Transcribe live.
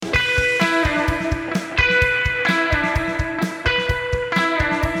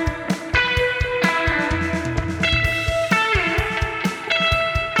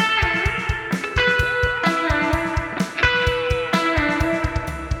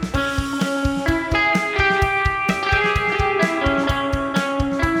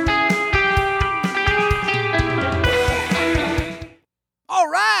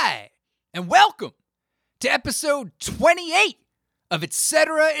episode 28 of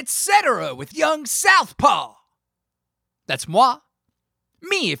Etc. Etc. with young Southpaw. That's moi.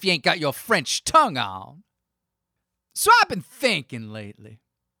 Me if you ain't got your French tongue on. So I've been thinking lately,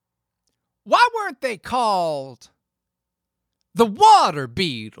 why weren't they called the water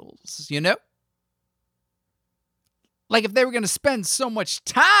beetles, you know? Like if they were going to spend so much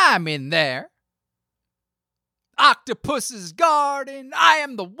time in there. Octopus's garden, I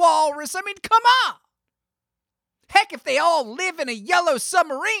am the walrus. I mean, come on. Heck, if they all live in a yellow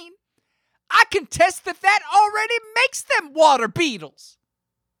submarine, I contest that already makes them water beetles.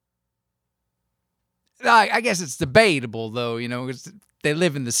 I guess it's debatable, though, you know, because they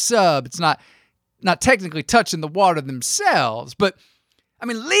live in the sub. It's not technically touching the water themselves. But, I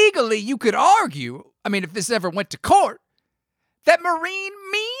mean, legally, you could argue, I mean, if this ever went to court, that marine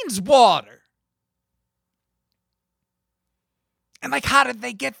means water. And, like, how did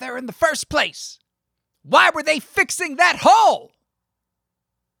they get there in the first place? Why were they fixing that hole?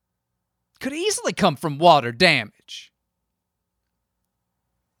 Could easily come from water damage.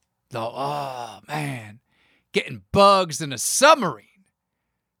 Though, oh, man, getting bugs in a submarine.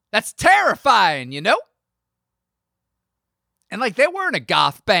 That's terrifying, you know? And, like, they weren't a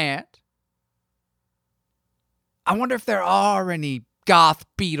goth band. I wonder if there are any goth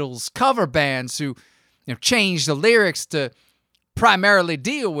Beatles cover bands who, you know, change the lyrics to primarily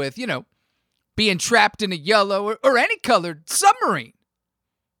deal with, you know, being trapped in a yellow or any colored submarine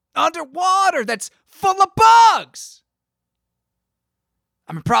underwater that's full of bugs.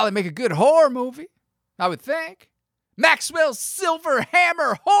 I mean, probably make a good horror movie, I would think. Maxwell's Silver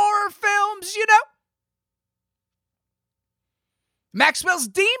Hammer horror films, you know? Maxwell's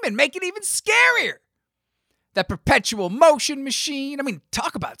Demon, make it even scarier. That perpetual motion machine, I mean,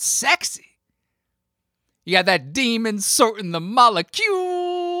 talk about sexy. You got that demon sorting the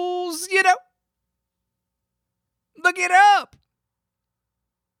molecules, you know? Look it up.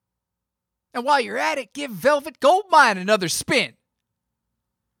 And while you're at it, give Velvet Goldmine another spin.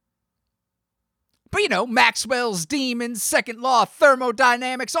 But, you know, Maxwell's demons, second law of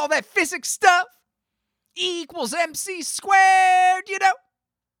thermodynamics, all that physics stuff. E equals MC squared, you know?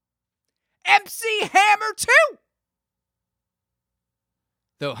 MC Hammer 2.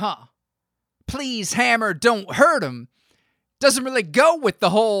 Though, please Hammer, don't hurt him, doesn't really go with the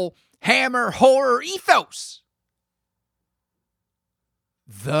whole Hammer horror ethos.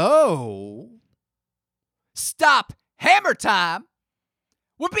 Though, Stop Hammer Time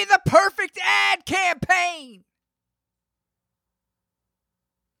would be the perfect ad campaign.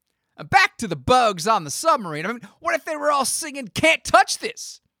 Back to the bugs on the submarine. I mean, what if they were all singing Can't Touch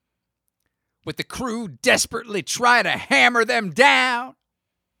This? With the crew desperately trying to hammer them down?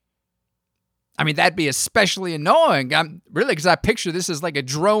 I mean, that'd be especially annoying. Because I picture this as like a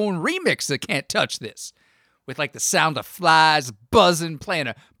drone remix of Can't Touch This. With like the sound of flies buzzing, playing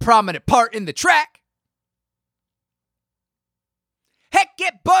a prominent part in the track. Heck,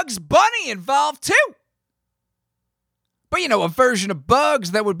 get Bugs Bunny involved too. But, you know, a version of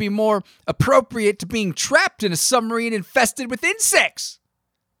bugs that would be more appropriate to being trapped in a submarine infested with insects.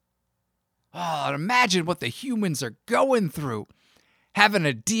 Oh, imagine what the humans are going through. Having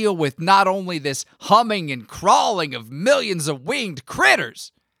to deal with not only this humming and crawling of millions of winged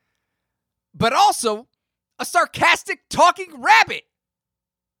critters, but also a sarcastic talking rabbit.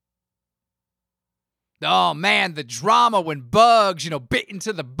 Oh man, the drama when Bugs, you know, bit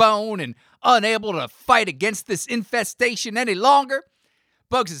into the bone and unable to fight against this infestation any longer.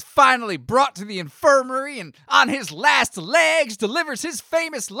 Bugs is finally brought to the infirmary and on his last legs delivers his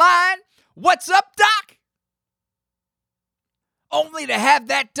famous line, "What's up, Doc?" Only to have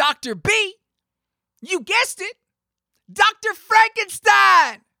that doctor be, you guessed it, Dr.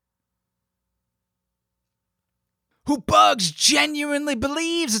 Frankenstein, who Bugs genuinely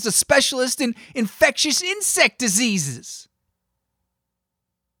believes is a specialist in infectious insect diseases.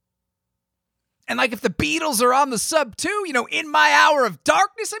 And like if the Beatles are on the sub too, you know, In My Hour of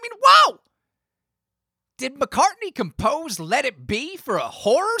Darkness, I mean, whoa! Did McCartney compose Let It Be for a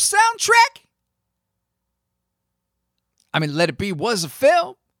horror soundtrack? I mean, Let It Be was a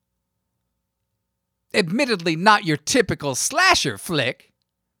film. Admittedly, not your typical slasher flick.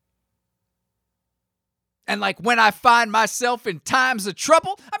 And like when I find myself in times of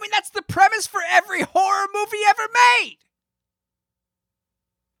trouble, I mean, that's the premise for every horror movie ever made.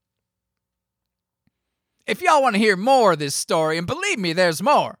 If y'all want to hear more of this story, and believe me, there's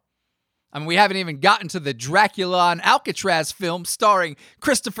more. I mean, we haven't even gotten to the Dracula on Alcatraz film starring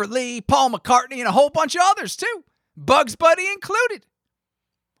Christopher Lee, Paul McCartney, and a whole bunch of others too. Bugs Bunny included.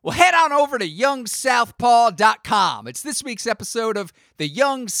 Well, head on over to YoungSouthpaw.com. It's this week's episode of the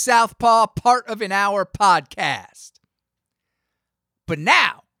Young Southpaw Part of an Hour podcast. But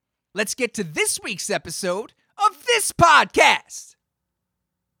now, let's get to this week's episode of this podcast.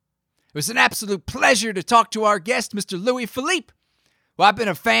 It was an absolute pleasure to talk to our guest, Mr. Louis Philippe, who I've been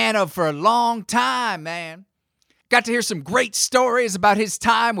a fan of for a long time, man. Got to hear some great stories about his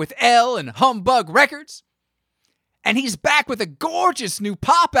time with Elle and Humbug Records. And he's back with a gorgeous new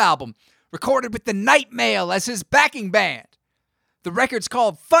pop album, recorded with the Night Mail as his backing band. The record's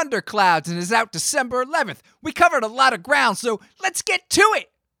called Thunderclouds and is out December 11th. We covered a lot of ground, so let's get to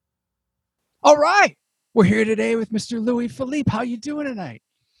it. All right. We're here today with Mr. Louis Philippe. How you doing tonight?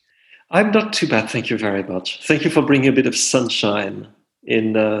 I'm not too bad, thank you very much. Thank you for bringing a bit of sunshine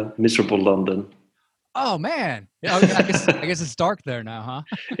in miserable London. Oh, man. Yeah, I guess it's dark there now, huh?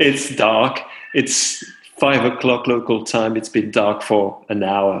 It's dark. It's 5 o'clock local time. It's been dark for an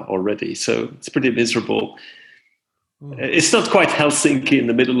hour already, so it's pretty miserable. Ooh. It's not quite Helsinki in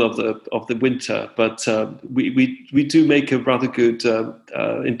the middle of the winter, but we do make a rather good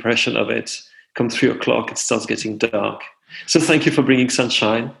impression of it. Come 3 o'clock, it starts getting dark. So thank you for bringing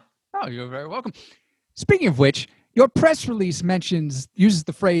sunshine. Oh, you're very welcome. Speaking of which, your press release uses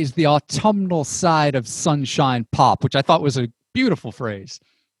the phrase "the autumnal side of sunshine pop," which I thought was a beautiful phrase.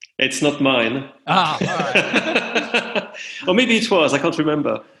 It's not mine. Ah, all right. Or maybe it was. I can't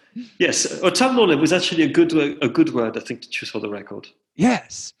remember. Yes, autumnal was actually a good word, I think, to choose for the record.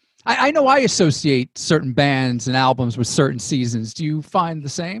 Yes. I know I associate certain bands and albums with certain seasons. Do you find the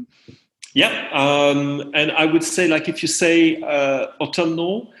same? Yeah. And I would say, like, if you say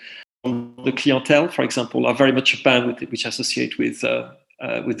autumnal, the Clientele, for example, are very much a band which I associate with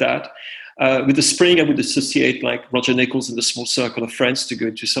that. With the spring, I would associate like Roger Nichols and the Small Circle of Friends, to go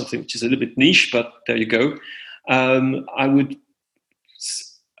into something which is a little bit niche, but there you go. I would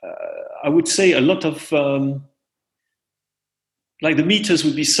say a lot of like the Meters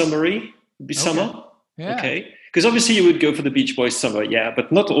would be summery, would be summer. Yeah. Okay, because obviously you would go for the Beach Boys summer, yeah,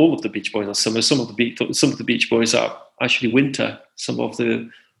 but not all of the Beach Boys are summer. Some of the Beach Boys are actually winter. Some of the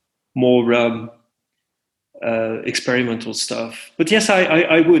more experimental stuff. But yes,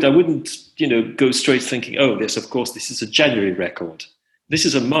 I wouldn't, go straight thinking, oh, yes, of course, this is a January record. This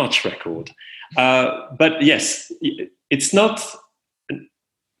is a March record. But yes, it's not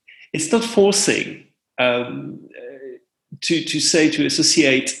forcing to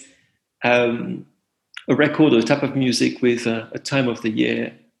associate a record or a type of music with a time of the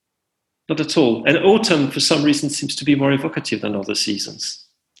year. Not at all. And autumn, for some reason, seems to be more evocative than other seasons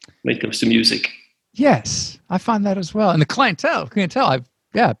when it comes to music. Yes, I find that as well. And the Clientele,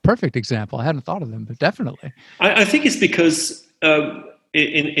 perfect example. I hadn't thought of them, but definitely. I think it's because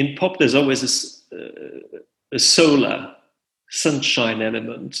in pop there's always a solar sunshine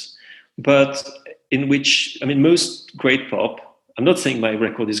element, but in which, most great pop, I'm not saying my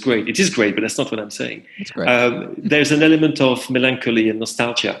record is great. It is great, but that's not what I'm saying. It's great. There's an element of melancholy and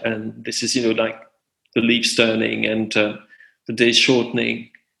nostalgia, and this is, like the leaves turning and the days shortening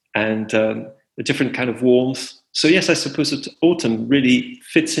and a different kind of warmth. So yes, I suppose that autumn really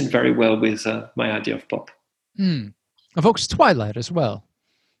fits in very well with my idea of pop. Evokes twilight as well.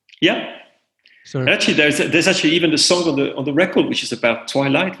 Yeah. Actually, there's actually even the song on the record which is about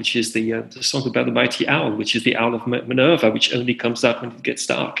twilight, which is the song about the mighty owl, which is the Owl of Minerva, which only comes out when it gets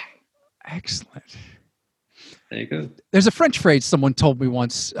dark. Excellent. There you go. There's a French phrase someone told me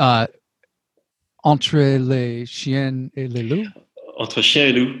once: "Entre les chiens et les loups." Entre chien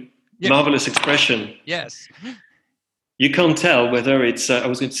et loup. Yeah. Marvelous expression. Yes. You can't tell whether it's,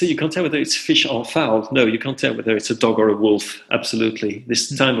 you can't tell whether it's fish or fowl. No, you can't tell whether it's a dog or a wolf. Absolutely. This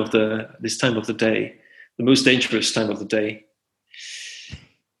time of the day, the most dangerous time of the day.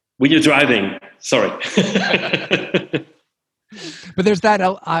 When you're driving, sorry. But there's that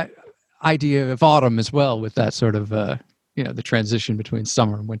idea of autumn as well, with that sort of, the transition between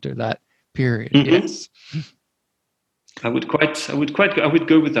summer and winter, that period. Mm-hmm. Yes. I would go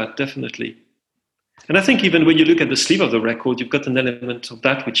with that, definitely. And I think even when you look at the sleeve of the record, you've got an element of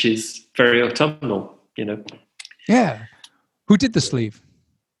that which is very autumnal, Yeah. Who did the sleeve?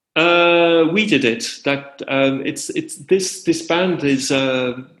 We did it. This band is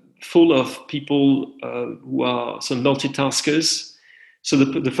full of people who are some multitaskers. So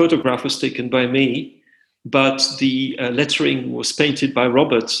the photograph was taken by me, but the lettering was painted by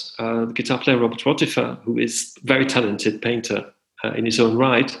Robert, the guitar player Robert Rotifer, who is a very talented painter in his own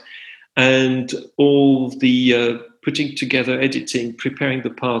right. And all the putting together, editing, preparing the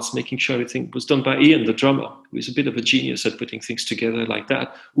parts, making sure everything was done by Ian, the drummer, who is a bit of a genius at putting things together like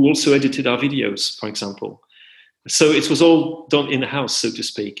that, who also edited our videos, for example. So it was all done in-house, so to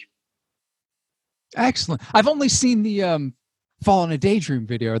speak. Excellent. I've only seen the Fall in a Daydream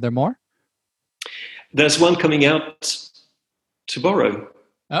video. Are there more? There's one coming out tomorrow.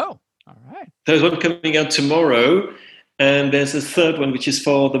 Oh, all right. There's one coming out tomorrow, and there's a third one which is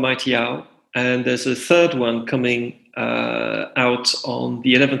for the Mighty Owl, and there's a third one coming out on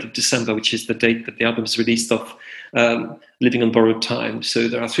the 11th of December, which is the date that the album is released of Living on Borrowed Time. So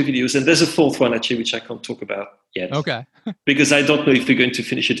there are 3 videos, and there's a fourth one actually which I can't talk about yet. Okay. Because I don't know if we're going to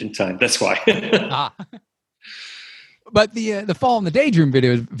finish it in time. That's why. But the Fall in the Daydream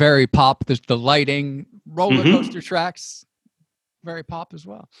video is very pop. There's the lighting, roller coaster tracks, very pop as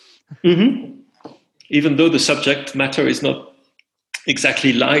well. Even though the subject matter is not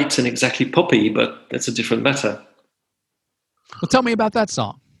exactly light and exactly poppy, but that's a different matter. Well, tell me about that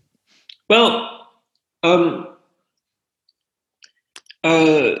song. Well,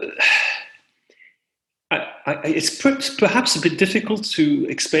 it's perhaps a bit difficult to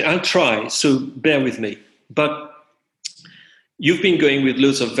explain. I'll try, so bear with me. But you've been going with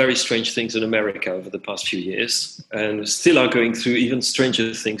loads of very strange things in America over the past few years, and still are going through even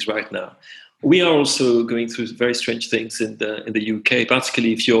stranger things right now. We are also going through very strange things in the UK,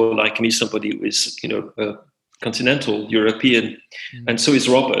 particularly if you're like me, somebody who is, continental European, and so is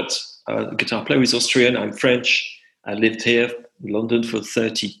Robert, the guitar player, who is Austrian. I'm French. I lived here in London for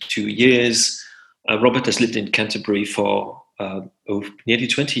 32 years. Robert has lived in Canterbury for nearly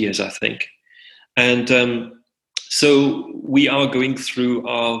 20 years, I think. And so we are going through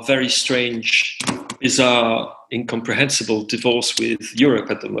our very strange, bizarre, incomprehensible divorce with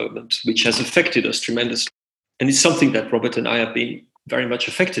Europe at the moment, which has affected us tremendously. And it's something that Robert and I have been very much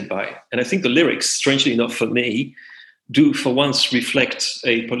affected by. And I think the lyrics, strangely enough for me, do for once reflect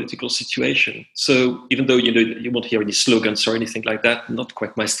a political situation. So even though you won't hear any slogans or anything like that, not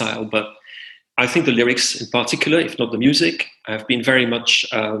quite my style, but I think the lyrics in particular, if not the music, have been very much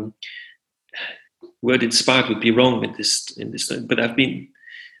word inspired would be wrong in this, but I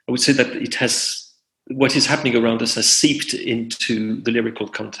would say that it has, what is happening around us has seeped into the lyrical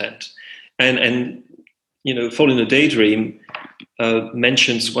content. And Fall in a Daydream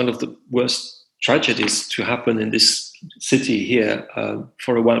mentions one of the worst tragedies to happen in this city here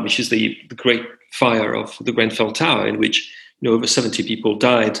for a while, which is the Great Fire of the Grenfell Tower, in which over 70 people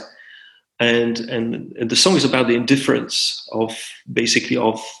died. And the song is about the indifference of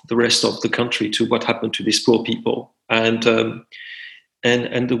the rest of the country to what happened to these poor people, and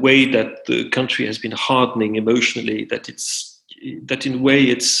the way that the country has been hardening emotionally. That in a way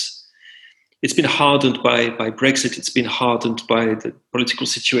it's been hardened by Brexit. It's been hardened by the political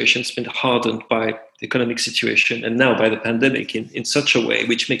situation. It's been hardened by the economic situation, and now by the pandemic in such a way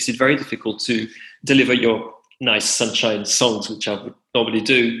which makes it very difficult to deliver your nice sunshine songs, which I would normally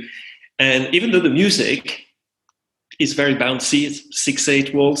do. And even though the music is very bouncy, it's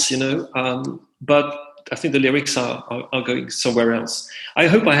 6/8 waltz, but I think the lyrics are going somewhere else. I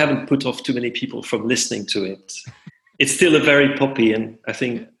hope I haven't put off too many people from listening to it. It's still a very poppy and I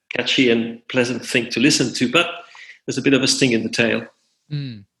think catchy and pleasant thing to listen to, but there's a bit of a sting in the tail.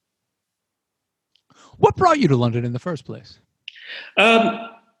 Mm. What brought you to London in the first place?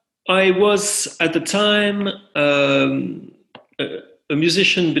 I was at the time a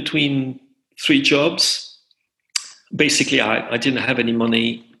musician between 3 jobs. Basically, I didn't have any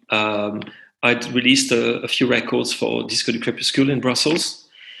money. I'd released a few records for Disco du Crépuscule in Brussels.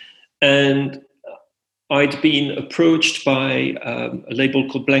 And I'd been approached by a label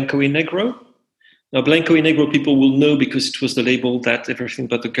called Blanco y Negro. Now, Blanco y Negro people will know because it was the label that Everything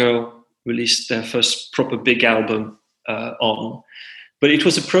But the Girl released their first proper big album on. But it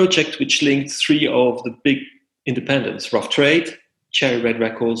was a project which linked 3 of the big independents, Rough Trade, Cherry Red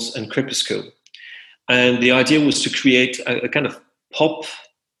Records, and Crepuscule. And the idea was to create a kind of pop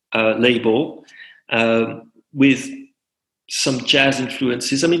label with some jazz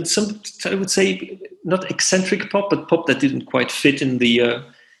influences. I mean, I would say not eccentric pop, but pop that didn't quite fit in the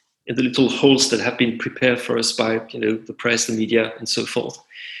little holes that have been prepared for us by the press, the media, and so forth.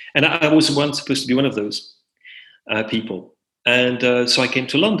 And I was supposed to be one of those people. And so I came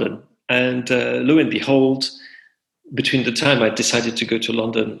to London, and lo and behold, between the time I decided to go to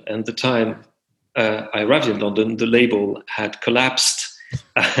London and the time I arrived in London, the label had collapsed.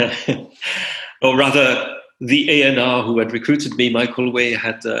 Or rather, the A&R who had recruited me, Michael Way,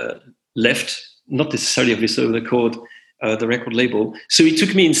 had left, not necessarily of his own accord, the record label. So he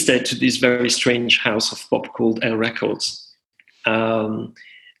took me instead to this very strange house of pop called L Records, and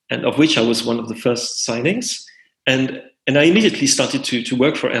of which I was one of the first signings. And I immediately started to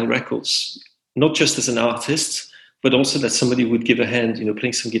work for L Records, not just as an artist, but also that somebody would give a hand,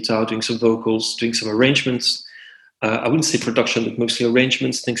 playing some guitar, doing some vocals, doing some arrangements, I wouldn't say production, but mostly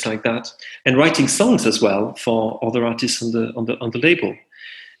arrangements, things like that, and writing songs as well for other artists on the label.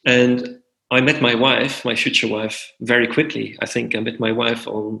 And I met my wife, my future wife, very quickly. I think I met my wife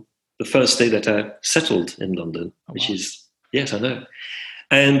on the first day that I settled in London, which is, yes, I know.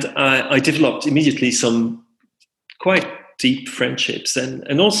 And I developed immediately some quite deep friendships.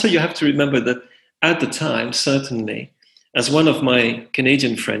 And also you have to remember that at the time, certainly, as one of my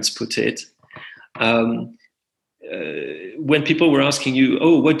Canadian friends put it, when people were asking you,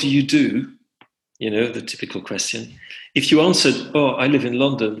 oh, what do you do? You know, the typical question. If you answered, oh, I live in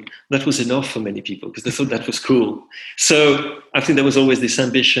London, that was enough for many people because they thought that was cool. So I think there was always this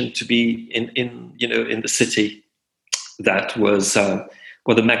ambition to be in the city that was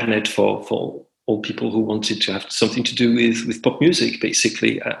the magnet for all people who wanted to have something to do with pop music,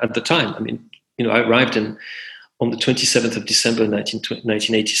 basically, at the time. I mean, I arrived on the 27th of December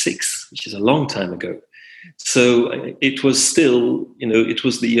 1986, which is a long time ago. So it was still, it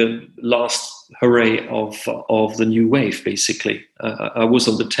was the last hooray of the new wave, basically. I was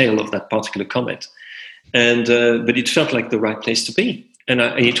on the tail of that particular comet. And but it felt like the right place to be. And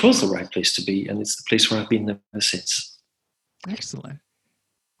it was the right place to be. And it's the place where I've been ever since. Excellent.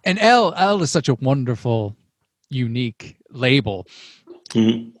 And Elle is such a wonderful, unique label.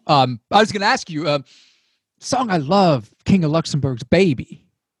 Mm-hmm. I was going to ask you, song I love, King of Luxembourg's Baby,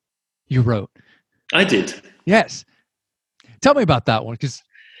 you wrote. I did. Yes. Tell me about that one.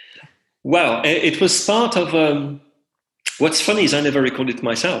 Well, it was part of... what's funny is I never recorded it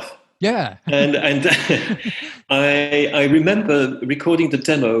myself. Yeah. and I remember recording the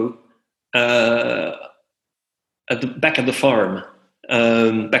demo back at the farm,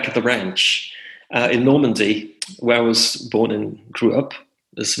 back at the ranch in Normandy, where I was born and grew up,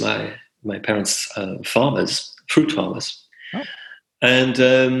 as my parents farmers, fruit farmers. Oh.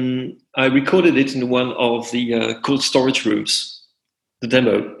 And I recorded it in one of the cold storage rooms, the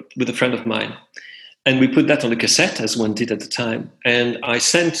demo, with a friend of mine. And we put that on a cassette, as one did at the time. And I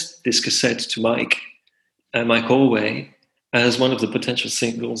sent this cassette to Mike Allway, as one of the potential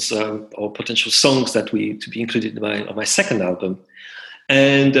singles or potential songs to be included on my second album.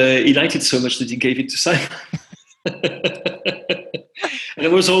 And he liked it so much that he gave it to Simon. And I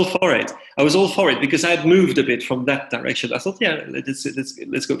was all for it. Because I had moved a bit from that direction. I thought, yeah,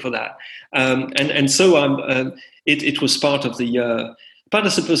 let's go for that. And so it was part of I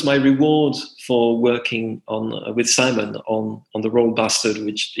suppose, my reward for working with Simon on the Royal Bastard,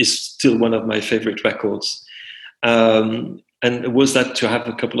 which is still one of my favorite records. And it was that to have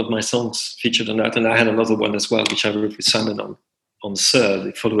a couple of my songs featured on that. And I had another one as well, which I wrote with Simon on Sir,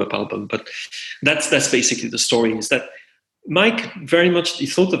 the follow-up album. But that's basically the story, is that Mike very much, he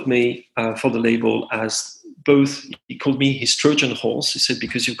thought of me for the label as both, he called me his Trojan horse. He said,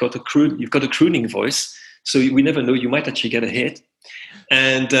 because you've got a crooning voice, so we never know, you might actually get a hit.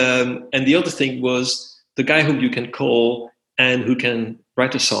 And the other thing was the guy whom you can call and who can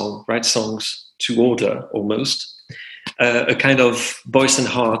write songs to order almost, a kind of voice and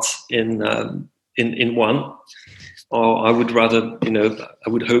heart in one. Or I would rather, I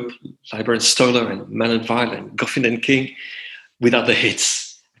would hope Leiber and Stoller and Man and Violin, Goffin and King, without the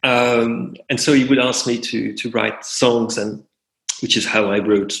hits. And so he would ask me to write songs, and which is how I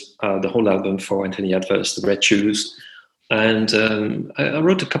wrote the whole album for Anthony Adverse, The Red Shoes. And I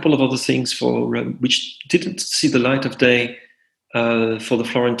wrote a couple of other things for which didn't see the light of day for the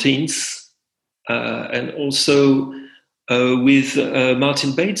Florentines, and also with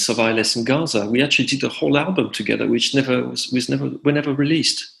Martin Bates of ILS in Gaza. We actually did a whole album together, which were never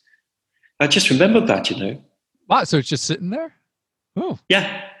released. I just remembered that, Wow! So it's just sitting there. Oh,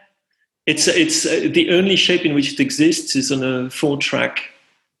 yeah. It's the only shape in which it exists is on a 4-track.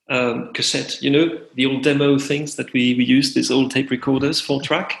 Cassette, the old demo things that we used, these old tape recorders,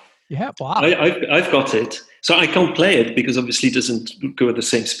 4-track. Yeah, wow. I've got it. So I can't play it because obviously it doesn't go at the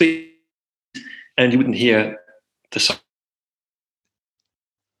same speed, and you wouldn't hear the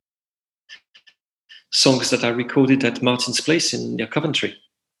songs that I recorded at Martin's Place near Coventry.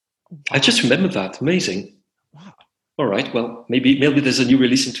 Wow. I just remember that. Amazing. Wow. All right. Well, maybe there's a new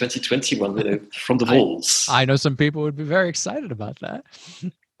release in 2021 from the Halls. I know some people would be very excited about that.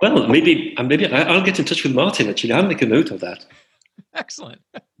 Well, maybe I'll get in touch with Martin, actually. I'll make a note of that. Excellent.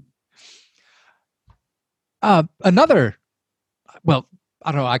 Another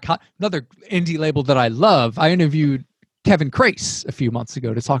indie label that I love, I interviewed Kevin Crace a few months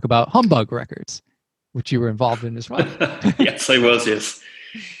ago to talk about Humbug Records, which you were involved in as well. Yes, I was, yes.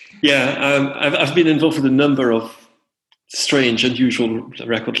 Yeah, I've been involved with a number of strange, unusual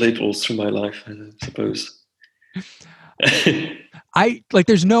record labels through my life, I suppose.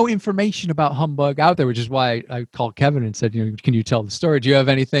 there's no information about Humbug out there, which is why I called Kevin and said, can you tell the story? Do you have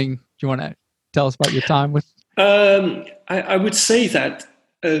anything you want to tell us about your time with? I would say that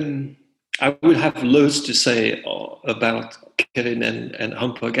I would have loads to say about Kevin and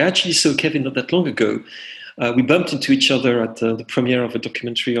Humbug. I actually saw Kevin not that long ago. We bumped into each other at the premiere of a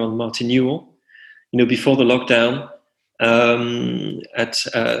documentary on Martin Newell, before the lockdown, in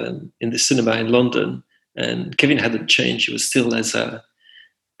the cinema in London. And Kevin hadn't changed. He was still as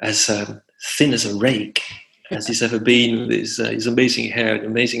thin as a rake as he's ever been, with his amazing hair and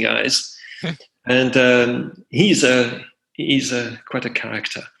amazing eyes. And he's quite a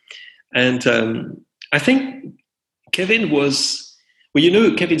character. And I think Kevin was,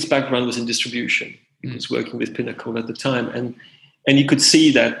 Kevin's background was in distribution. He was working with Pinnacle at the time. And you could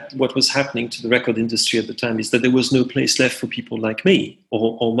see that what was happening to the record industry at the time is that there was no place left for people like me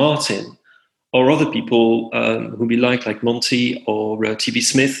or Martin or other people whom we like Monty or T.B.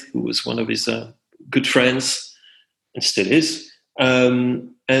 Smith, who was one of his good friends and still is.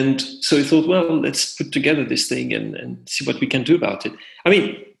 And so he thought, well, let's put together this thing and see what we can do about it. I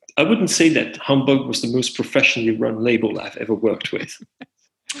mean, I wouldn't say that Humbug was the most professionally run label I've ever worked with.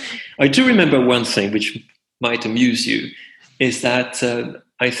 I do remember one thing which might amuse you, is that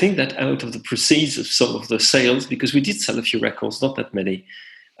I think that out of the proceeds of some of the sales, because we did sell a few records, not that many,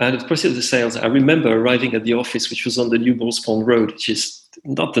 out of the proceeds of the sales, I remember arriving at the office, which was on the New Balls Pond Road, which is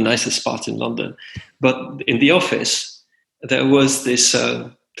not the nicest part in London. But in the office, there was this,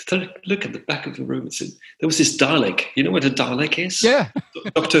 look at the back of the room, there was this Dalek. You know what a Dalek is? Yeah.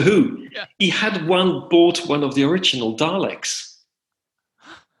 Doctor Who. Yeah. He had bought one of the original Daleks,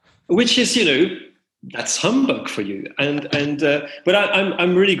 which is, that's Humbug for you. But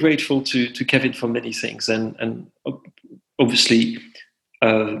I'm really grateful to Kevin for many things. And obviously,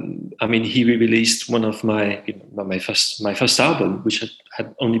 he re-released one of my first album, which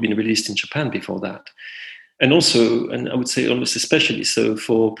had only been released in Japan before that. And also, and I would say almost especially so,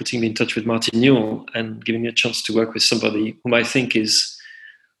 for putting me in touch with Martin Newell and giving me a chance to work with somebody whom I think is,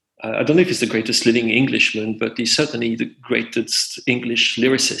 I don't know if he's the greatest living Englishman, but he's certainly the greatest English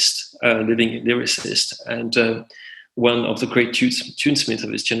living lyricist, and one of the great tunesmiths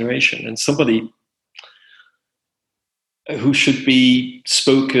of his generation, and somebody who should be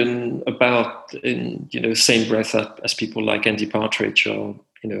spoken about in same breath as people like Andy Partridge or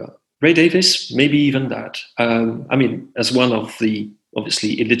Ray Davis, maybe even that. As one of the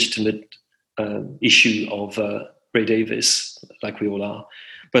obviously illegitimate issue of Ray Davis, like we all are.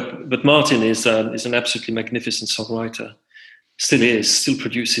 But Martin is an absolutely magnificent songwriter. Still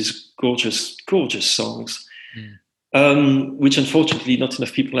produces gorgeous, gorgeous songs, which unfortunately not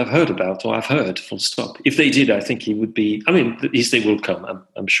enough people have heard about, or I've heard, full stop. If they did, I think he would be, his day will come.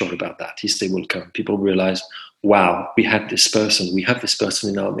 I'm sure about that. His day will come. People realize, wow, we have this person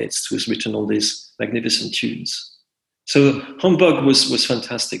in our midst who's written all these magnificent tunes. So Humbug was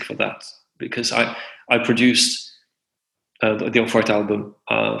fantastic for that, because I produced the Off-White album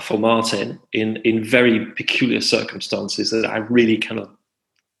for Martin in very peculiar circumstances that I really cannot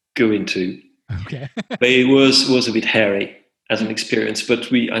go into. Okay. But it was a bit hairy as an experience,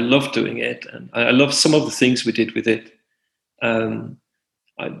 but I loved doing it, and I love some of the things we did with it.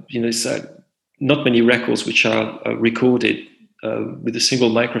 It's not many records which are recorded with a single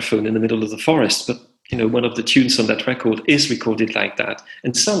microphone in the middle of the forest, but one of the tunes on that record is recorded like that,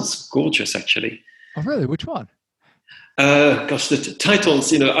 and sounds gorgeous actually. Oh, really? Which one? The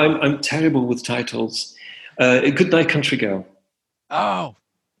titles. I'm terrible with titles. Goodnight Country Girl. Oh,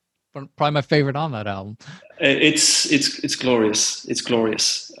 probably my favorite on that album. It's glorious. It's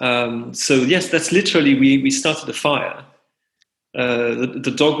glorious. So yes, that's literally we started a fire.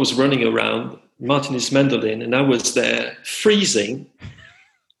 The dog was running around, Martin his mandolin, and I was there freezing,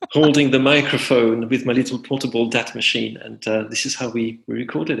 holding the microphone with my little portable DAT machine, and this is how we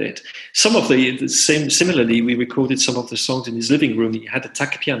recorded it. Similarly, we recorded some of the songs in his living room. He had a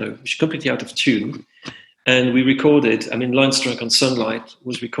tack piano, which is completely out of tune, and we recorded. Lines Drunk on Sunlight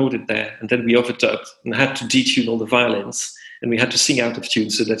was recorded there, and then we overdubbed and had to detune all the violins, and we had to sing out of tune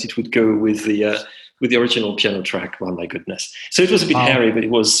so that it would go with the original piano track. Oh my goodness! So it was a bit hairy, but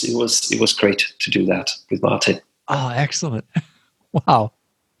it was great to do that with Martin. Oh, excellent! Wow.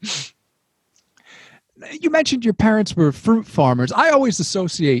 You mentioned your parents were fruit farmers. I always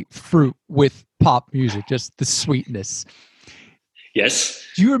associate fruit with pop music, just the sweetness. Yes.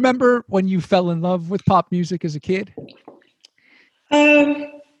 Do you remember when you fell in love with pop music as a kid?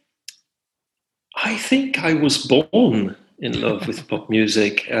 I think I was born in love with pop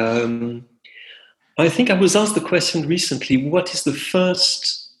music. I think I was asked the question recently, what is the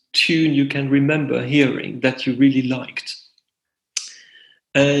first tune you can remember hearing that you really liked?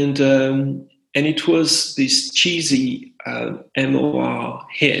 and it was this cheesy MOR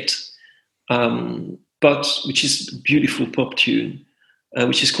hit, but which is a beautiful pop tune,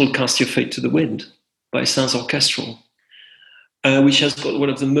 which is called "Cast Your Fate to the Wind" by Sounds Orchestral, which has got one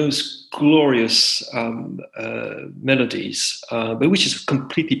of the most glorious melodies, but which is a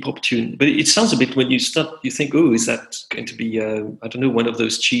completely pop tune. But it sounds a bit, when you start, you think, oh, is that going to be, I don't know, one of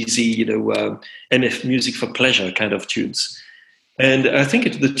those cheesy, MF music for pleasure kind of tunes. And I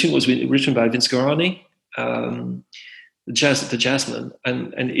think the tune was written by Vince Guarani, the jazzman.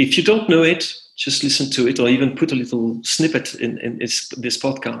 And if you don't know it, just listen to it, or even put a little snippet in this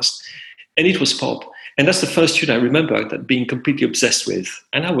podcast. And it was pop. And that's the first tune I remember that being completely obsessed with.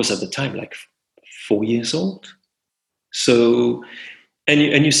 And I was at the time like 4 years old. So, and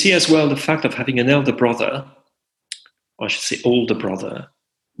you see as well the fact of having an elder brother, or I should say older brother,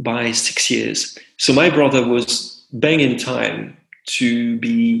 by 6 years. So my brother was bang in time to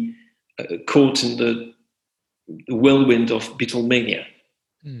be caught in the whirlwind of Beatlemania.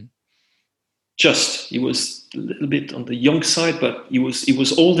 Mm. He was a little bit on the young side, but he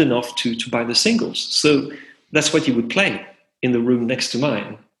was old enough to buy the singles. So that's what he would play in the room next to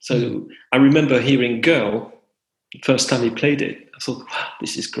mine. So I remember hearing "Girl" the first time he played it. I thought, wow,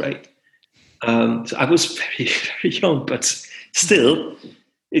 this is great. So I was very, very young, but still,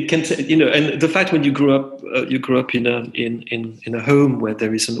 it can, and the fact when you grew up in a home where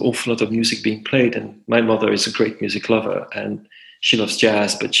there is an awful lot of music being played, and my mother is a great music lover, and she loves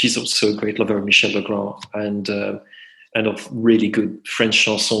jazz, but she's also a great lover of Michel Legrand and of really good French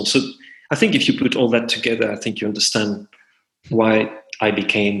chansons. So I think if you put all that together, I think you understand why I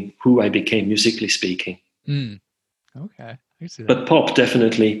became who I became, musically speaking. Okay, I see that. But pop,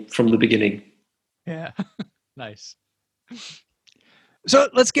 definitely, from the beginning. Yeah, nice. So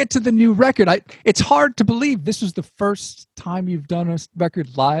let's get to the new record. It's hard to believe this was the first time you've done a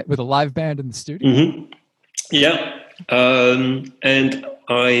record live with a live band in the studio. Mm-hmm. Yeah. And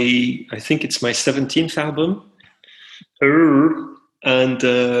I think it's my 17th album, and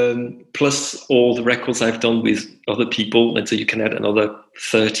plus all the records I've done with other people, and so you can add another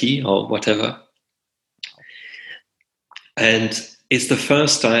 30 or whatever. And it's the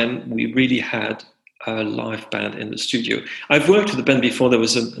first time we really had a live band in the studio. I've worked with a band before. There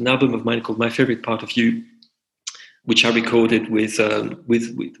was an album of mine called My Favorite Part of You, which I recorded with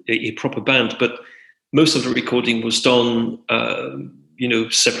a proper band, but most of the recording was done,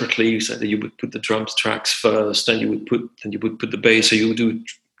 separately. So you would put the drums tracks first, then you would put the bass. So you would do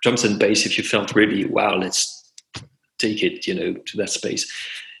drums and bass if you felt really, wow, let's take it, to that space.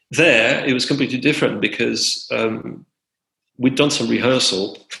 There, it was completely different because we'd done some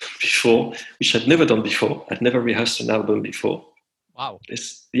rehearsal before, which I'd never done before. I'd never rehearsed an album before. Wow.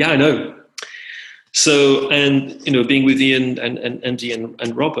 I know. So, and, being with Ian and Andy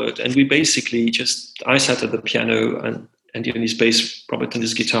and Robert, and we basically I sat at the piano and Andy on his bass, Robert on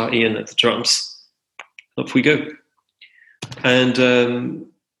his guitar, Ian at the drums. Off we go. And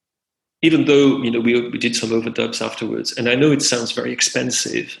even though, we did some overdubs afterwards, and I know it sounds very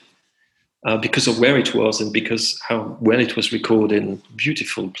expensive because of where it was and because how well it was recorded in a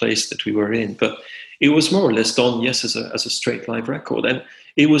beautiful place that we were in, but it was more or less done, yes, as a straight live record. And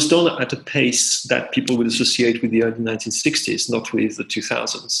it was done at a pace that people would associate with the early 1960s, not with the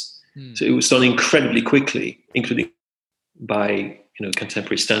 2000s. So it was done incredibly quickly, including by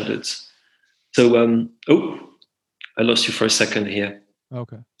contemporary standards. So, I lost you for a second here.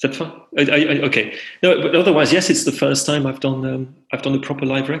 Okay, is that fine? Okay, no, but otherwise, yes, it's the first time I've done a proper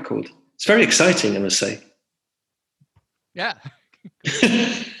live record. It's very exciting, I must say. Yeah.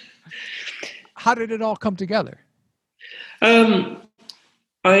 How did it all come together?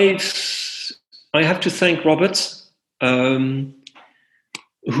 I have to thank Robert, who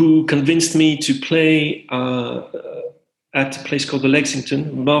convinced me to play at a place called the Lexington,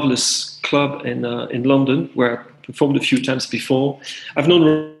 a marvelous club in London, where I performed a few times before. I've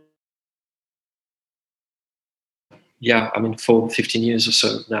known, for 15 years or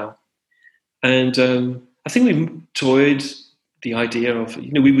so now. And I think we toyed the idea of,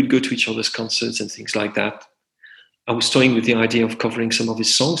 we would go to each other's concerts and things like that. I was toying with the idea of covering some of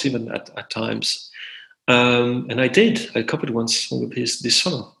his songs even at times. And I did. I covered one song of his this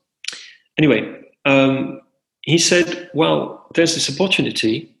summer. Anyway, he said, well, there's this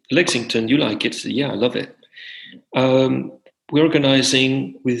opportunity. Lexington, you like it? Yeah, I love it. We're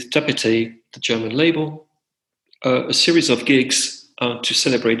organizing with Tapete, the German label, a series of gigs to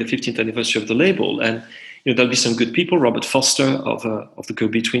celebrate the 15th anniversary of the label. And there'll be some good people. Robert Foster of the Go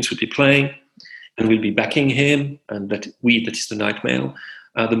Betweens would be playing, and we'll be backing him. And that is the Night Mail.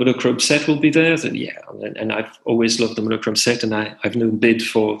 The monochrome set will be there. So, yeah, and I've always loved the monochrome set, and I've known Bid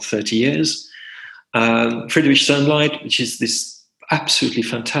for 30 years. Friedrich Sunlight, which is this absolutely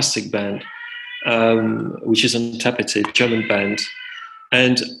fantastic band, which is on Tapeted, German band.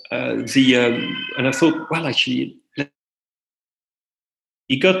 And and I thought, well, actually,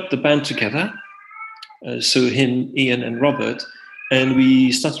 he got the band together. So him, Ian, and Robert, and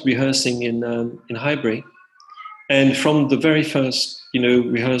we started rehearsing in Highbury. And from the very first,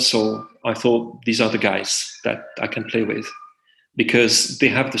 rehearsal, I thought these are the guys that I can play with, because they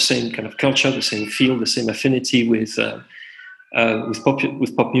have the same kind of culture, the same feel, the same affinity with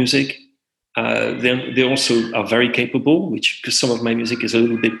pop music. They also are very capable, because some of my music is a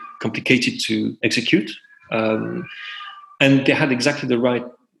little bit complicated to execute. And they had exactly the right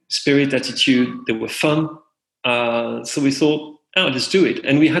spirit, attitude. They were fun. So we thought, oh, let's do it.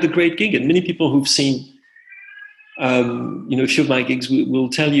 And we had a great gig. And many people who've seen, a few of my gigs will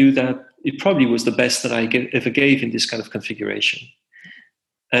tell you that it probably was the best that I ever gave in this kind of configuration.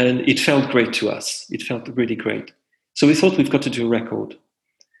 And it felt great to us. It felt really great. So we thought, we've got to do a record.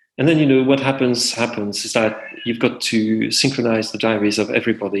 And then, what happens is that you've got to synchronize the diaries of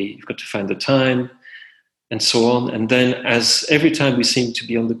everybody. You've got to find the time, and so on. And then, as every time we seemed to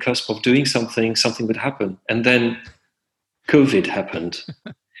be on the cusp of doing something would happen. And then COVID happened.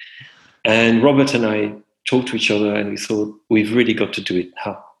 And Robert and I talked to each other, and we thought, we've really got to do it.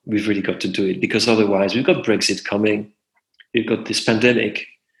 We've really got to do it, because otherwise we've got Brexit coming. We've got this pandemic.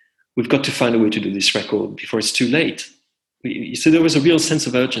 We've got to find a way to do this record before it's too late. So there was a real sense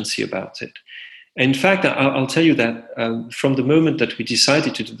of urgency about it. And in fact, I'll tell you that from the moment that we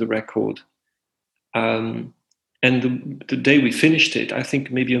decided to do the record, and the day we finished it, I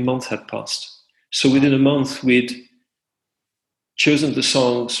think maybe a month had passed. So within a month, we'd chosen the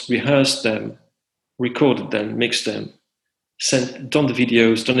songs, rehearsed them, recorded them, mixed them, done the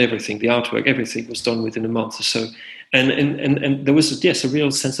videos, done everything, the artwork, everything was done within a month or so. And there was, a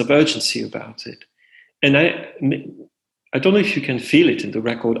real sense of urgency about it. And I don't know if you can feel it in the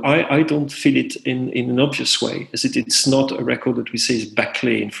record. I don't feel it in an obvious way, as it's not a record that we say is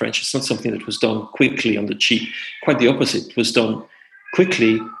bâclé in French. It's not something that was done quickly on the cheap. Quite the opposite. It was done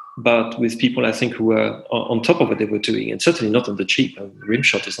quickly, but with people, I think, who were on top of what they were doing, and certainly not on the cheap.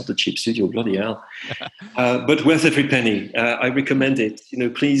 Rimshot is not a cheap studio, bloody hell. But worth every penny. I recommend it.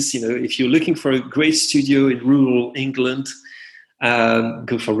 Please, if you're looking for a great studio in rural England,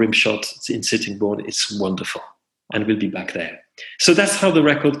 go for Rimshot in Sittingbourne. It's wonderful. And we'll be back there. So that's how the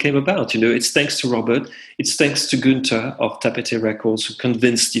record came about. It's thanks to Robert. It's thanks to Gunther of Tapeted Records, who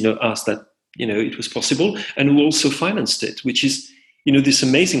convinced us that it was possible, and who also financed it, which is this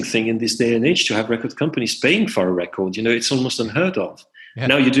amazing thing in this day and age, to have record companies paying for a record. It's almost unheard of. Yeah.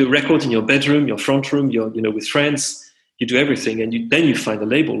 Now you do a record in your bedroom, your front room, you're with friends. You do everything, and then you find a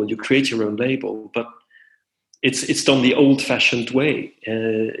label and you create your own label. But it's done the old-fashioned way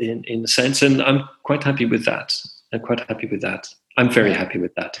in a sense, and I'm quite happy with that. I'm very happy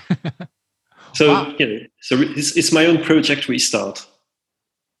with that. So, wow. So it's my own project restart.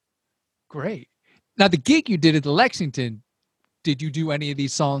 Great. Now, the gig you did at the Lexington, did you do any of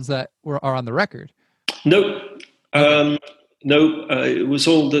these songs that are on the record? No. No, it was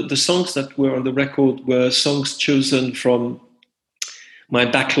all the songs that were on the record were songs chosen from my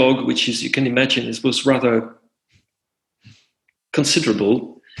backlog, which is, you can imagine, it was rather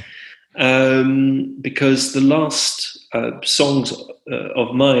considerable. Because the last songs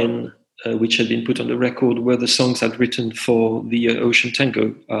of mine which had been put on the record were the songs I'd written for the Ocean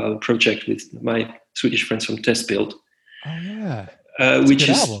Tango project with my Swedish friends from Test Build. Oh yeah, which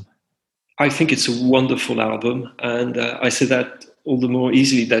is album. I think it's a wonderful album, and I say that all the more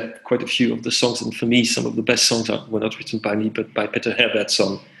easily that quite a few of the songs, and for me some of the best songs were not written by me but by Peter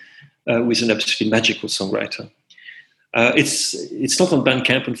Herbertsson, who is an absolutely magical songwriter. It's not on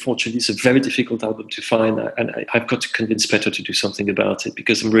Bandcamp, unfortunately. It's a very difficult album to find, and I've got to convince Peter to do something about it,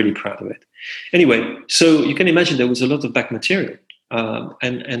 because I'm really proud of it. Anyway, so you can imagine there was a lot of back material,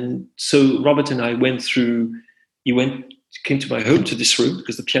 and so Robert and I went through. Came to my home, to this room,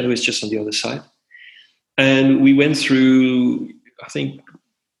 because the piano is just on the other side, and we went through, I think,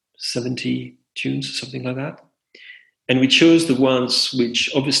 70 tunes or something like that. And we chose the ones which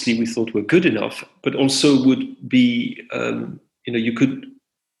obviously we thought were good enough, but also would be, you could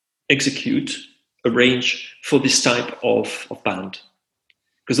execute, arrange for this type of band.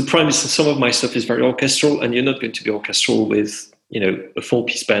 Because the premise of some of my stuff is very orchestral, and you're not going to be orchestral with, a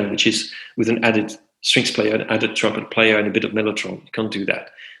 4-piece band, which is with an added strings player, an added trumpet player, and a bit of mellotron. You can't do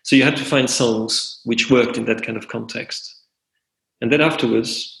that. So you had to find songs which worked in that kind of context. And then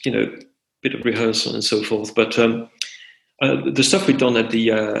afterwards, a bit of rehearsal and so forth. But the stuff we've done at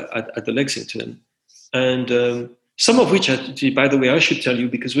the Lexington, and some of which, by the way, I should tell you,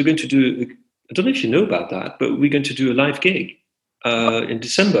 because we're going to do. I don't know if you know about that, but we're going to do a live gig in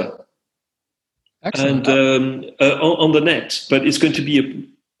December. Excellent. And on the net, but it's going to be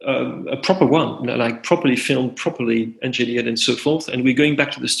a proper one, like properly filmed, properly engineered, and so forth. And we're going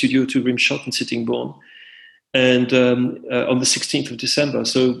back to the studio to Rimshot and Sittingbourne, and on the 16th of December,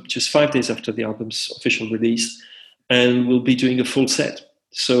 so just 5 days after the album's official release, and we'll be doing a full set.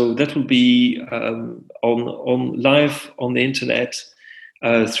 So that will be on live on the internet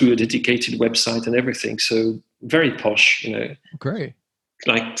through a dedicated website and everything. So very posh, Great.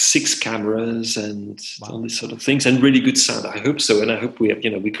 Like 6 cameras and all these sort of things, and really good sound. I hope so, and I hope we have,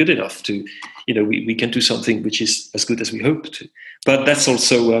 we're good enough to, we can do something which is as good as we hope to. But that's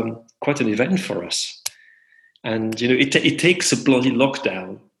also quite an event for us, and it takes a bloody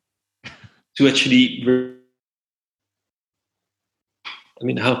lockdown to actually. I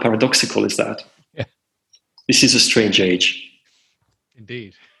mean, how paradoxical is that? Yeah. This is a strange age.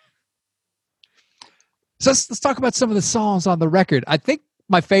 Indeed. So let's talk about some of the songs on the record. I think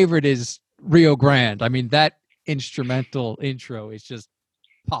my favorite is Rio Grande. I mean, that instrumental intro is just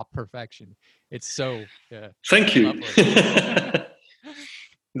pop perfection. It's so thank you.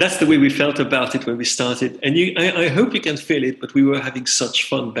 That's the way we felt about it when we started. And I hope you can feel it, but we were having such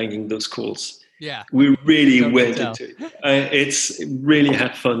fun banging those chords. Yeah. We really went into it. It's really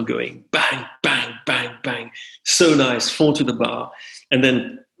had fun going bang, bang, bang, bang. So nice, 4 to the bar. And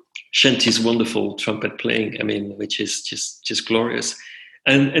then Shanti's wonderful trumpet playing, I mean, which is just glorious.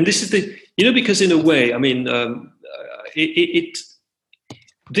 And this is because in a way, I mean,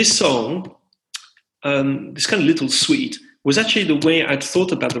 this song, this kind of little suite, was actually the way I'd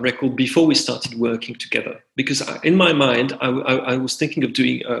thought about the record before we started working together. Because in my mind, I was thinking of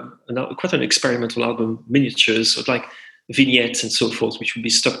doing quite an experimental album, miniatures, or like vignettes and so forth, which would be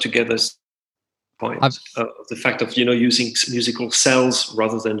stuck together. The fact of using musical cells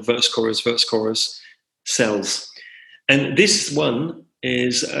rather than verse chorus cells, and this one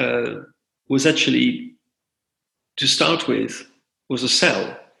was actually, to start with, was a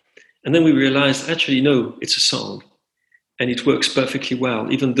cell, and then we realized actually no, it's a song, and it works perfectly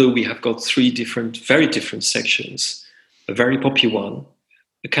well, even though we have got 3 very different sections, a very poppy one,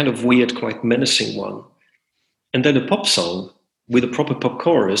 a kind of weird, quite menacing one, and then a pop song with a proper pop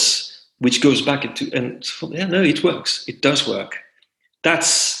chorus, which goes back into, and no, it works. It does work.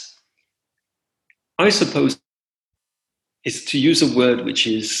 That's, I suppose, is, to use a word which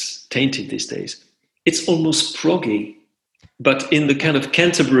is tainted these days, it's almost proggy, but in the kind of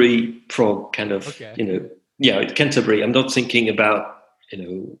Canterbury prog kind of, Canterbury. I'm not thinking about,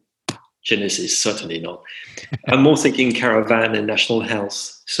 Genesis, certainly not. I'm more thinking Caravan and National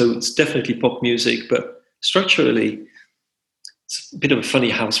Health. So it's definitely pop music, but structurally, it's a bit of a funny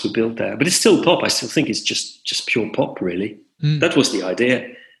house we built there, but it's still pop. I still think it's just pure pop, really. That was the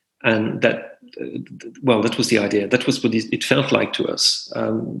idea, and that was the idea. That was what it felt like to us.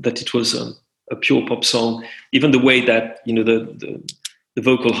 That it was a pure pop song. Even the way that the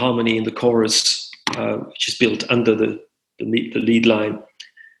vocal harmony in the chorus, which is built under the lead line,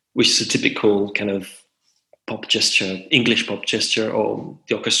 which is a typical kind of pop gesture, English pop gesture, or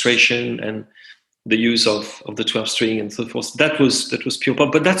the orchestration and the use of the 12 string and so forth. That was pure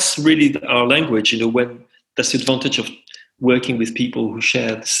pop, but that's really our language. When that's the advantage of working with people who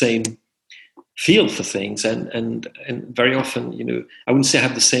share the same feel for things, and very often, I wouldn't say I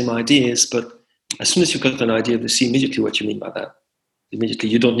have the same ideas, but as soon as you've got an idea, they see immediately what you mean by that. Immediately,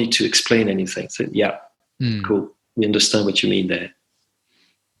 you don't need to explain anything. So, yeah, cool. We understand what you mean there.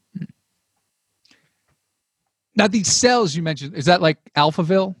 Now, these cells you mentioned, is that like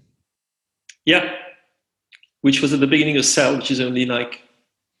Alphaville? Yeah, which was at the beginning of Cell, which is only like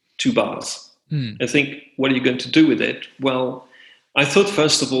 2 bars. I think, what are you going to do with it? Well, I thought,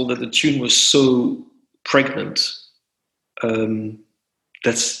 first of all, that the tune was so pregnant.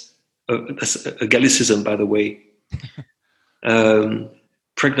 That's a Gallicism, by the way.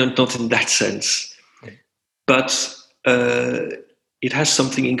 Pregnant, not in that sense, but it has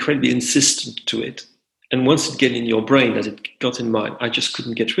something incredibly insistent to it. And once it got in your brain, as it got in mine, I just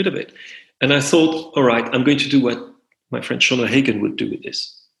couldn't get rid of it. And I thought, all right, I'm going to do what my friend Sean O'Hagan would do with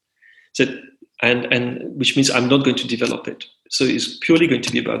this. So, and which means I'm not going to develop it. So it's purely going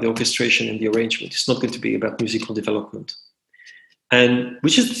to be about the orchestration and the arrangement. It's not going to be about musical development. And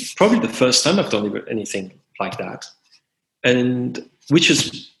which is probably the first time I've done anything like that. And which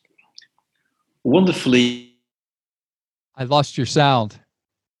is wonderfully... I lost your sound.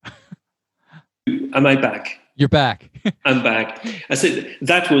 Am I back? You're back. I'm back. I said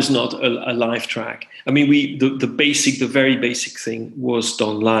that was not a live track. I mean, the very basic thing was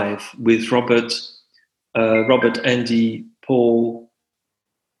done live with Robert, Andy, Paul.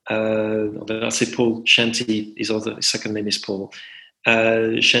 I say Paul Shanti. His second name is Paul.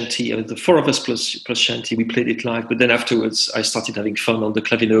 Shanti. The four of us plus Shanti. We played it live, but then afterwards, I started having fun on the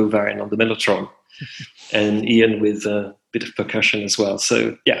clavinova and on the mellotron, and Ian with a bit of percussion as well.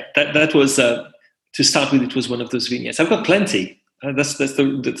 So yeah, that was. To start with, it was one of those vignettes. I've got plenty. That's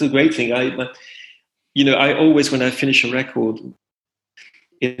the great thing. I always, when I finish a record,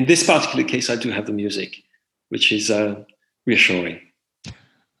 in this particular case, I do have the music, which is reassuring.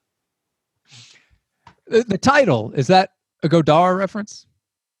 The title, is that a Godard reference?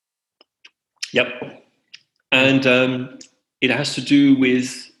 Yep. And it has to do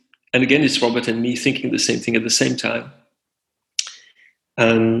with, and again, it's Robert and me thinking the same thing at the same time.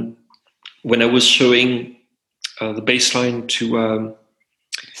 When I was showing the bass line to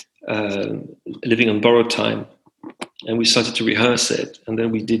Living on Borrowed Time, and we started to rehearse it, and then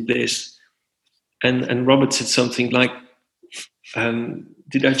we did this, and Robert said something like,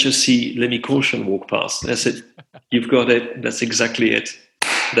 did I just see Lemmy Caution walk past? And I said, you've got it, that's exactly it.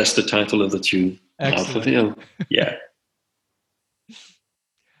 That's the title of the tune. Excellent. Yeah.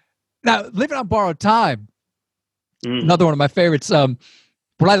 Now, Living on Borrowed Time, another one of my favorites.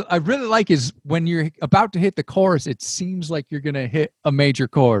 What I really like is when you're about to hit the chorus, it seems like you're going to hit a major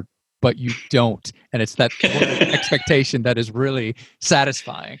chord, but you don't. And it's that expectation that is really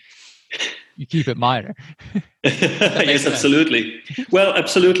satisfying. You keep it minor. Yes, absolutely. Well,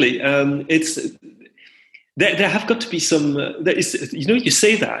 absolutely. There have got to be some, you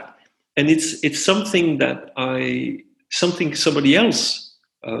say that, and it's something that somebody else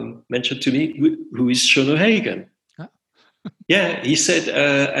mentioned to me, who is Sean O'Hagan. Yeah, he said,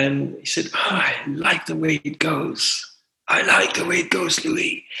 I like the way it goes. I like the way it goes,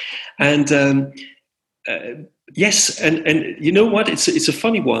 Louis. And yes, and you know what? It's a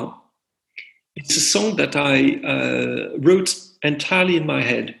funny one. It's a song that I wrote entirely in my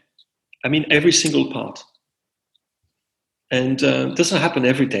head. I mean, every single part. And it doesn't happen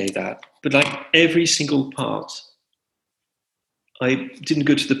every day, but like every single part. I didn't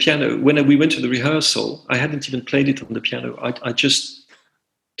go to the piano. When we went to the rehearsal, I hadn't even played it on the piano. I just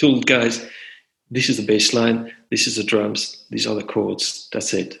told guys, this is the bass line, this is the drums, these are the chords,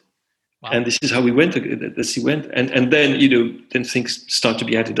 that's it. Wow. And this is how we went. As he went. And then, then things start to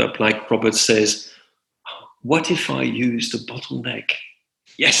be added up. Like Robert says, what if I used a bottleneck?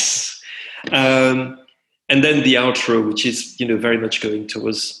 Yes. And then the outro, which is, very much going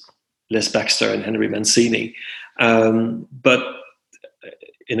towards Les Baxter and Henry Mancini. But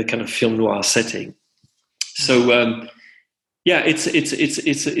in a kind of film noir setting. So,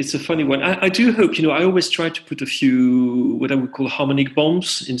 it's a funny one. I do hope, I always try to put a few, what I would call harmonic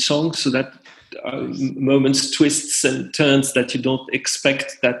bombs in songs, so that moments, twists and turns that you don't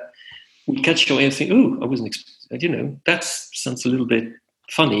expect, that would catch your ear and think, oh, I wasn't, that sounds a little bit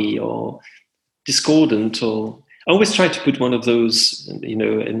funny or discordant, or I always try to put one of those,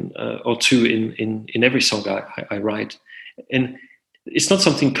 or two in every song I write. And it's not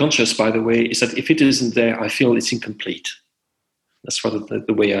something conscious, by the way. Is that if it isn't there, I feel it's incomplete. That's rather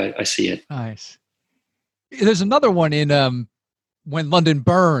the way I see it. Nice. There's another one in When London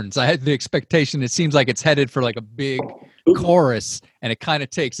Burns. I had the expectation. It seems like it's headed for like a big chorus, and it kind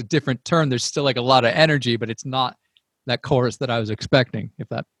of takes a different turn. There's still like a lot of energy, but it's not that chorus that I was expecting, if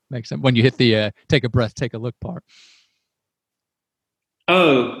that makes sense. When you hit the take a breath, take a look part.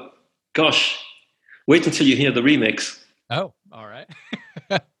 Oh, gosh. Wait until you hear the remix. Oh, all right.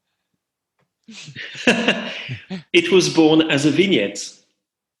 It was born as a vignette.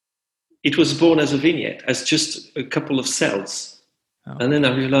 It was born as a vignette, as just a couple of cells. Oh. And then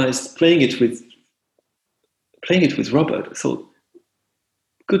I realized playing it with Robert, I thought,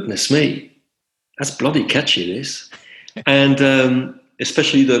 goodness me, that's bloody catchy, this. And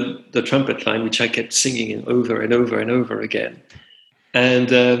especially the trumpet line, which I kept singing over and over and over again.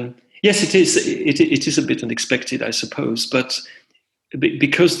 And yes, it is. It is a bit unexpected, I suppose, but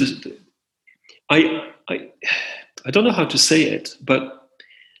because I don't know how to say it, but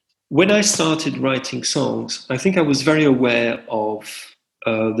when I started writing songs, I think I was very aware of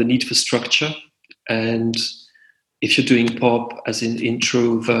the need for structure, and if you're doing pop, as in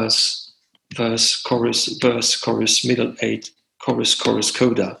intro, verse, chorus, middle eight, chorus,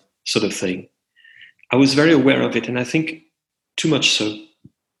 coda, sort of thing, I was very aware of it, and I think too much so.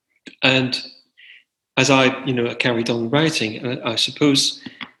 And as I carried on writing, I suppose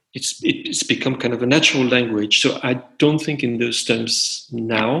it's become kind of a natural language. So I don't think in those terms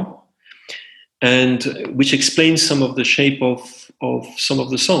now. and which explains some of the shape of some of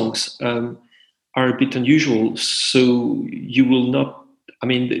the songs, are a bit unusual. So you will not. I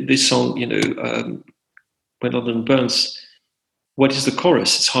mean, this song, When London Burns. What is the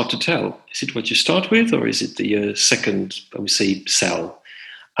chorus? It's hard to tell. Is it what you start with, or is it the second, I would say, cell?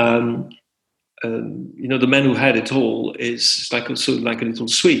 The Man Who Had It All is like also like a little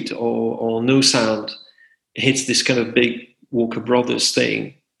sweet, or No Sound hits this kind of big Walker Brothers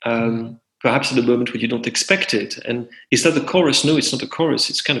thing, perhaps at the moment when you don't expect it. And is that the chorus? No, it's not a chorus.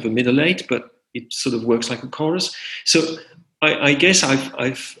 It's kind of a middle eight, but it sort of works like a chorus. So I guess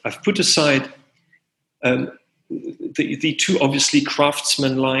I've put aside the too obviously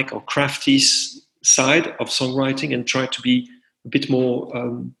craftsman-like or crafty side of songwriting and tried to be a bit more,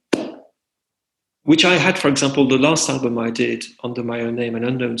 which I had, for example, the last album I did under my own name, An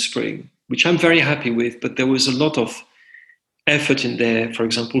Unknown Spring, which I'm very happy with, but there was a lot of effort in there, for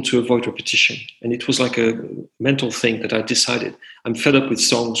example, to avoid repetition. And it was like a mental thing that I decided, I'm fed up with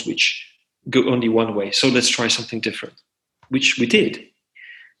songs which go only one way, so let's try something different, which we did.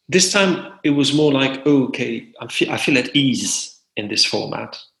 This time it was more like, okay, I feel at ease in this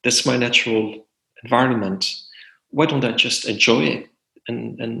format. That's my natural environment. Why don't I just enjoy it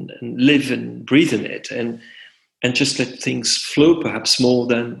and live and breathe in it and just let things flow perhaps more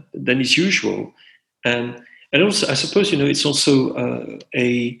than is usual. And also, I suppose, it's also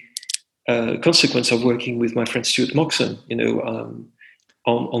a consequence of working with my friend Stuart Moxon,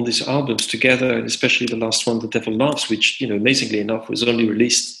 on these albums together, and especially the last one, The Devil Laughs, which, amazingly enough, was only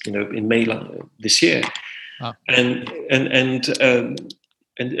released, in May this year. Ah. And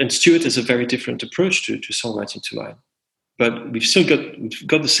Stuart has a very different approach to songwriting to mine. But we've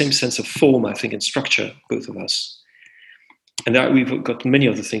got the same sense of form, I think, and structure, both of us. And we've got many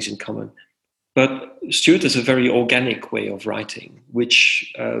other things in common. But Stuart has a very organic way of writing,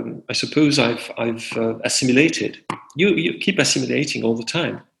 which I suppose I've assimilated. You keep assimilating all the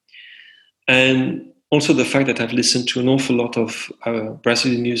time. And also the fact that I've listened to an awful lot of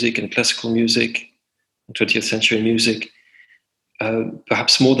Brazilian music and classical music, 20th century music,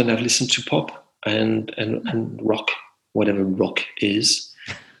 perhaps more than I've listened to pop and rock, whatever rock is.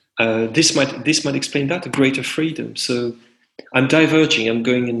 This might explain that, a greater freedom. So I'm diverging. I'm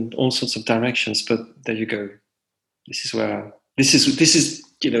going in all sorts of directions, but there you go. This is where this is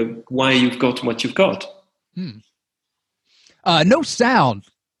why you've got what you've got. No Sound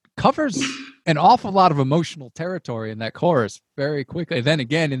covers an awful lot of emotional territory in that chorus very quickly. Then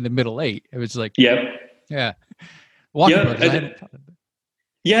again, in the middle eight, it was like, yeah. Walker Brothers.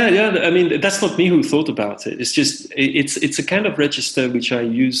 Yeah. I mean, that's not me who thought about it. It's just it's a kind of register which I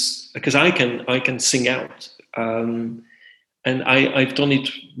use because I can sing out. And I've done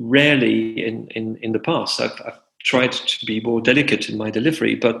it rarely in the past. I've tried to be more delicate in my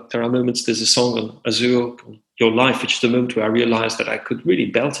delivery, but there are moments. There's a song on Azure, Your Life, which is the moment where I realized that I could really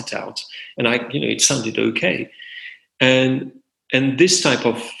belt it out, and it sounded okay. And this type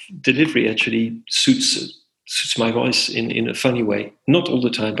of delivery actually suits my voice in a funny way. Not all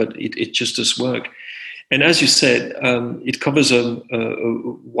the time, but it just does work. And as you said, it covers a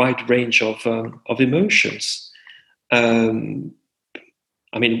wide range of emotions.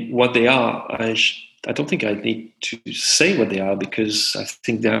 I mean, what they are, I don't think I need to say what they are because I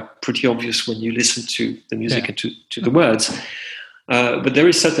think they're pretty obvious when you listen to the music and to the words. But there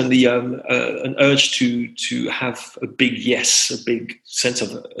is certainly an urge to have a big yes, a big sense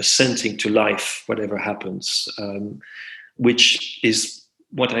of assenting to life, whatever happens, which is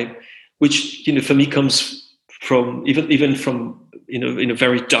which for me comes from even from in a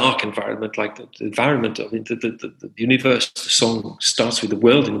very dark environment, like the environment of the universe. The song starts with the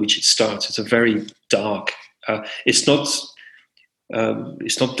world in which it starts. It's a very dark. It's not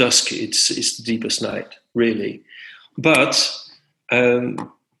dusk. It's the deepest night, really. But and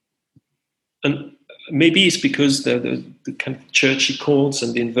maybe it's because the kind of churchy chords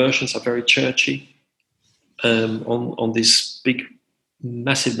and the inversions are very churchy on this big,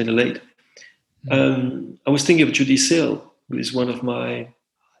 massive middle eight. I was thinking of Judy Seal, who is one of my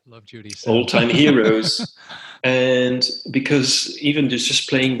all-time heroes. And because even just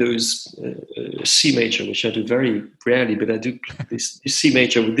playing those C major, which I do very rarely, but I do this C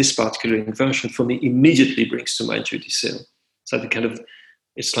major with this particular inversion, for me immediately brings to mind Judy Seal. So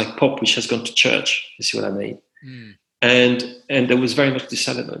it's like pop which has gone to church. You see what I mean? And there was very much this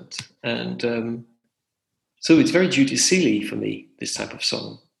element. And so it's very Judy Seal-y for me, this type of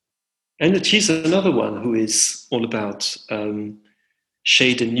song. And she's another one who is all about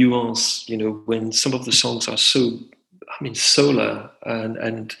shade and nuance, when some of the songs are so, solar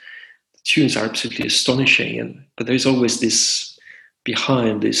and the tunes are absolutely astonishing. But there's always this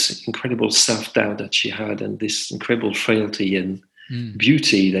behind this incredible self-doubt that she had, and this incredible frailty and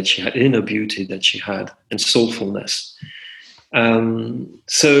beauty that she had, inner beauty that she had, and soulfulness.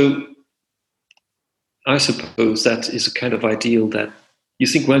 So I suppose that is a kind of ideal that you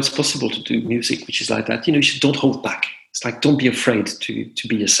think, well, it's possible to do music which is like that. You should don't hold back. It's like, don't be afraid to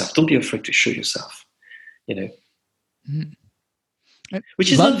be yourself. Don't be afraid to show yourself,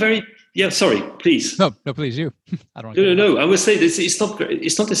 Which is not very... Yeah, sorry, please. No, please, you. I don't. No. I would say this. It's not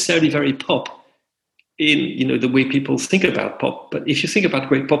necessarily very pop in the way people think about pop. But if you think about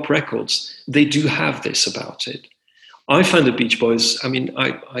great pop records, they do have this about it. I find the Beach Boys. I mean,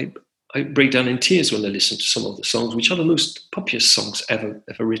 I break down in tears when I listen to some of the songs, which are the most popular songs ever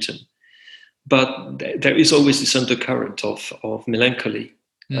written. But there is always this undercurrent of melancholy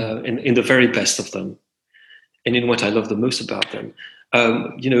in the very best of them, and in what I love the most about them.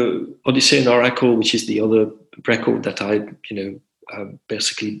 Odyssey and Oracle, which is the other record that I,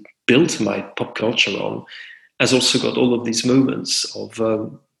 basically built my pop culture on, has also got all of these moments of,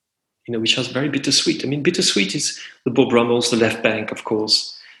 which has very bittersweet. I mean, bittersweet is the Bob Rummels, the Left Bank, of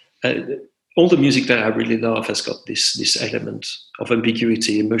course. All the music that I really love has got this element of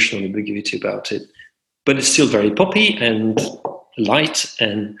ambiguity, emotional ambiguity about it, but it's still very poppy and light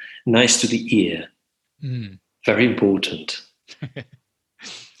and nice to the ear. Very important.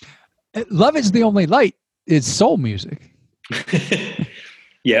 Love Is the Only Light is soul music.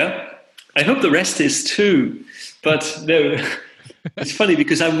 Yeah, I hope the rest is too. But no, it's funny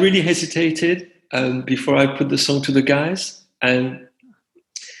because I really hesitated before I put the song to the guys, and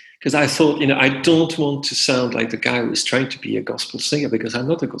because I thought, I don't want to sound like the guy who is trying to be a gospel singer, because I'm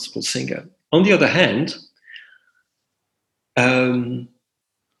not a gospel singer. On the other hand, I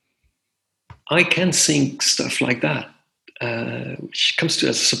can sing stuff like that. Which comes to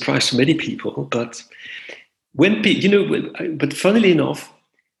as a surprise to many people, but but funnily enough,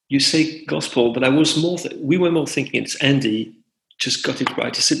 you say gospel, but we were more thinking it's Andy just got it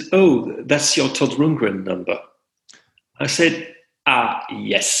right. He said, "Oh, that's your Todd Rundgren number." I said,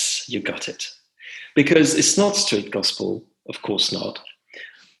 yes, you got it, because it's not straight gospel, of course not,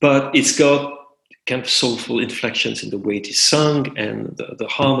 but it's got kind of soulful inflections in the way it is sung and the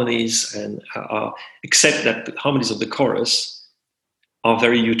harmonies, and except that the harmonies of the chorus are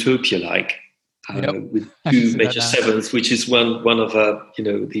very Utopia-like, with two major sevenths, which is one of one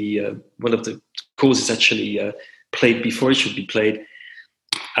of the chords is actually played before it should be played,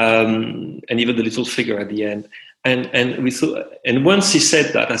 and even the little figure at the end. And we thought, and once he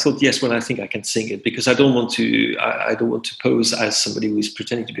said that, I thought, yes, well, I think I can sing it, because I don't want to pose as somebody who is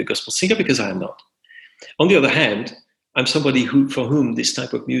pretending to be a gospel singer, because I am not. On the other hand, I'm somebody for whom this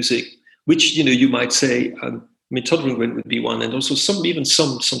type of music, which you might say, Todd Rundgren would be one, and also some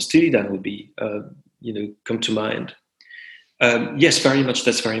Steely Dan would be, come to mind. Yes, very much.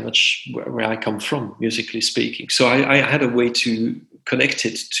 That's very much where I come from, musically speaking. So I had a way to connect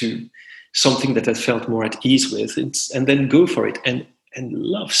it to something that I felt more at ease with, and then go for it and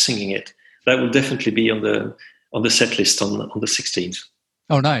love singing it. That will definitely be on the set list on the 16th.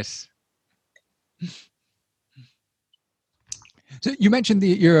 Oh, nice. So you mentioned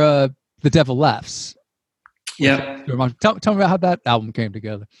the Devil Laughs. Yeah. Tell me about how that album came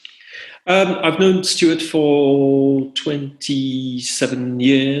together. I've known Stuart for 27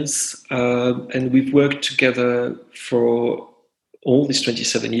 years, and we've worked together for all these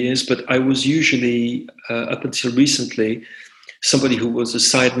 27 years, but I was usually, up until recently, somebody who was a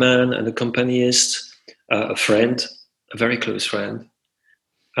sideman, an accompanist, a friend, a very close friend,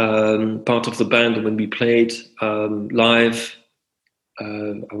 part of the band when we played live.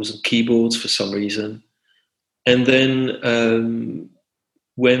 I was on keyboards for some reason. And then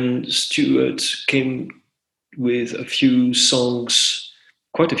when Stuart came with a few songs,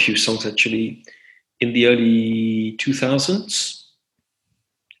 quite a few songs actually, in the early 2000s,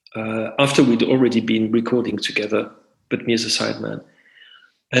 after we'd already been recording together, but me as a sideman,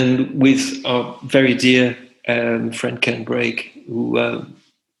 and with our very dear friend Ken Brake, who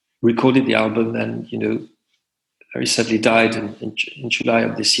recorded the album and, very sadly died in July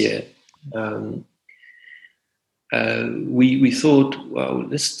of this year. We thought, well,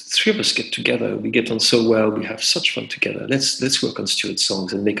 let's three of us get together. We get on so well. We have such fun together. Let's work on Stuart's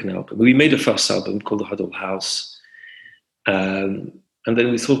songs and make an album. We made a first album called The Huddle House, and then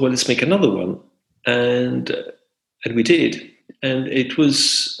we thought, well, let's make another one, and we did. And it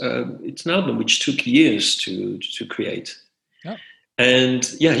was it's an album which took years to create, and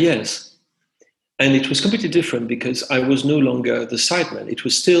yes. And it was completely different because I was no longer the sideman. It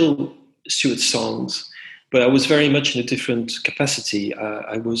was still Stuart's songs, but I was very much in a different capacity.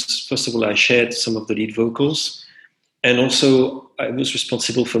 I was, first of all, I shared some of the lead vocals and also I was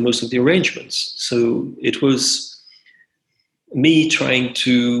responsible for most of the arrangements. So it was me trying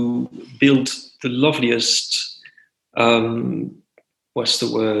to build the loveliest, what's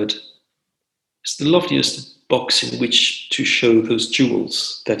the word? It's the loveliest box in which to show those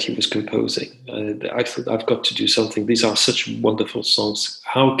jewels that he was composing. I thought, I've got to do something. These are such wonderful songs.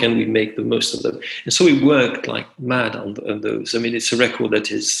 How can we make the most of them? And so we worked like mad on those. I mean, it's a record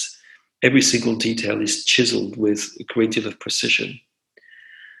that is, every single detail is chiseled with a great deal of precision.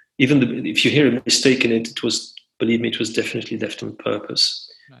 Even if you hear a mistake in it, it was, believe me, it was definitely left on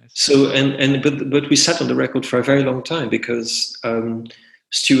purpose. Nice. So, but we sat on the record for a very long time because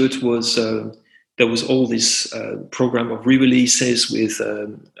Stuart was, there was all this program of re-releases with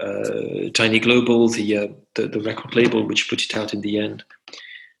Tiny Global, the record label, which put it out in the end.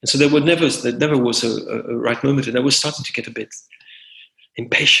 And so there never was a right moment, and I was starting to get a bit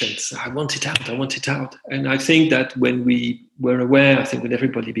impatient. I want it out. And I think that when we were aware, I think when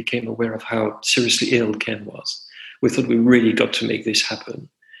everybody became aware of how seriously ill Ken was, we thought we really got to make this happen.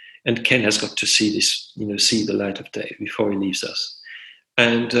 And Ken has got to see this, see the light of day before he leaves us.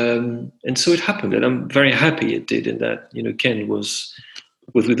 And so it happened, and I'm very happy it did. In that, Ken was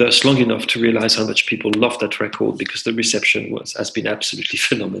with us long enough to realize how much people loved that record, because the reception has been absolutely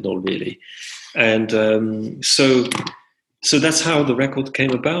phenomenal, really. And so that's how the record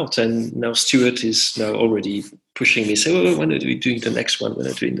came about. And now Stuart is now already pushing me, say, "Oh, when are we doing the next one? When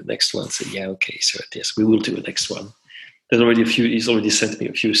are we doing the next one?" So yeah, okay, Stuart, yes, we will do the next one. There's already he's already sent me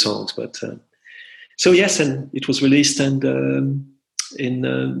a few songs, but so yes, and it was released and. In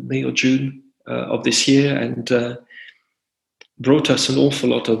May or June of this year, and brought us an awful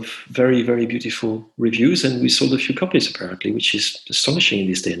lot of very, very beautiful reviews, and we sold a few copies apparently, which is astonishing in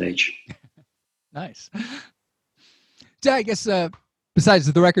this day and age. Nice. Yeah, I guess besides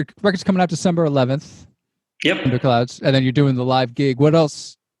the record's coming out December 11th. Yep. Thunderclouds, and then you're doing the live gig. What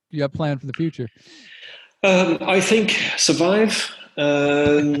else do you have planned for the future? I think Survive.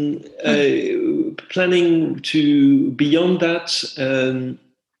 Planning to beyond that.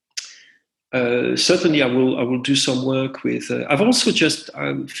 Certainly, I will do some work with. I've also just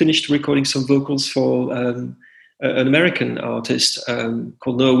finished recording some vocals for an American artist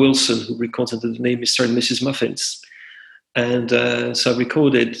called Noah Wilson, who records under the name Mr. and Mrs. Muffins, and so I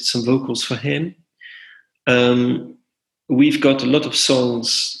recorded some vocals for him. We've got a lot of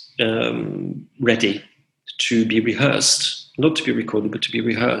songs ready to be rehearsed, not to be recorded, but to be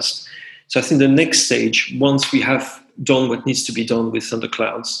rehearsed. So I think the next stage, once we have done what needs to be done with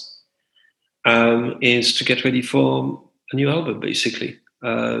Thunderclouds, is to get ready for a new album, basically,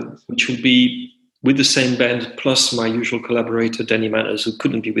 which will be with the same band, plus my usual collaborator, Danny Manners, who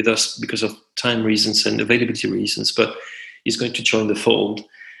couldn't be with us because of time reasons and availability reasons, but he's going to join the fold.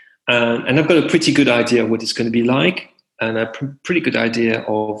 And I've got a pretty good idea of what it's going to be like, and a pretty good idea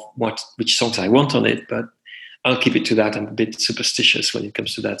of which songs I want on it, but I'll keep it to that. I'm a bit superstitious when it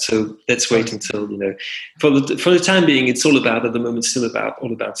comes to that. So let's wait until, for the time being, it's all about, at the moment, still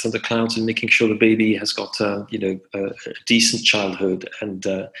all about Thunderclouds and making sure the baby has got, a decent childhood and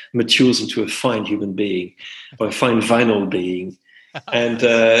matures into a fine human being, or a fine vinyl being. And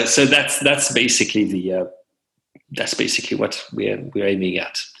so that's basically that's basically what we're aiming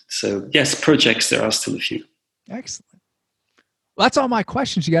at. So yes, projects, there are still a few. Excellent. Well, that's all my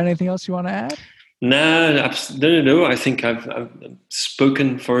questions. You got anything else you want to add? No. I think I've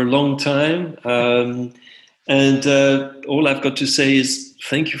spoken for a long time, and all I've got to say is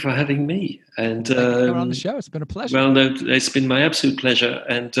thank you for having me. And thank you for coming on the show. It's been a pleasure. Well, no, it's been my absolute pleasure,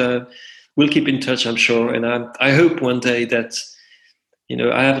 and we'll keep in touch, I'm sure. And I hope one day that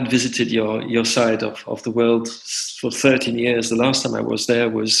I haven't visited your side of the world for 13 years. The last time I was there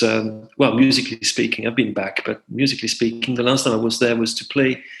was musically speaking. I've been back, but musically speaking, the last time I was there was to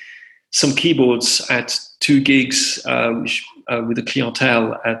play some keyboards at 2 gigs with the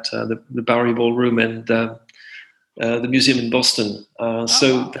clientele at the Bowery Ballroom and the museum in Boston.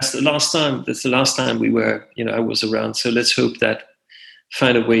 So that's the last time. That's the last time we were. I was around. So let's hope that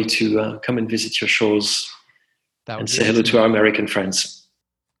find a way to come and visit your shores and say hello to our American friends.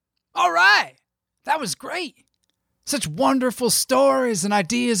 All right, that was great. Such wonderful stories and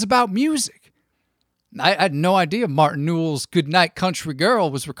ideas about music. I had no idea Martin Newell's Goodnight Country Girl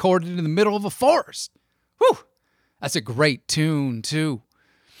was recorded in the middle of a forest. Whew, that's a great tune, too.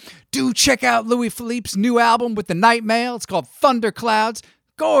 Do check out Louis Philippe's new album with the Night Mail. It's called Thunderclouds.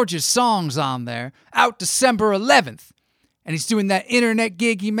 Gorgeous songs on there. Out December 11th. And he's doing that internet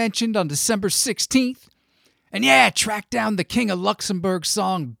gig he mentioned on December 16th. And yeah, track down the King of Luxembourg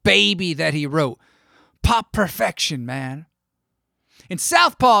song, Baby, that he wrote. Pop perfection, man. In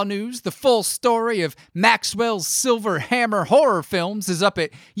Southpaw news, the full story of Maxwell's Silver Hammer horror films is up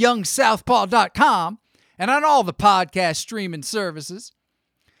at youngsouthpaw.com and on all the podcast streaming services.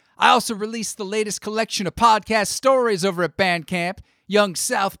 I also released the latest collection of podcast stories over at Bandcamp,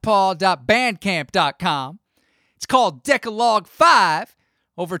 youngsouthpaw.bandcamp.com. It's called Decalogue 5,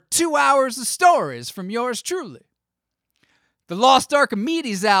 over 2 hours of stories from yours truly. The Lost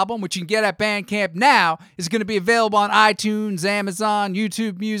Archimedes album, which you can get at Bandcamp now, is going to be available on iTunes, Amazon,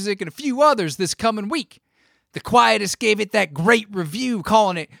 YouTube Music, and a few others this coming week. The Quietist gave it that great review,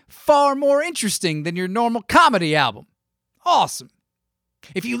 calling it far more interesting than your normal comedy album. Awesome.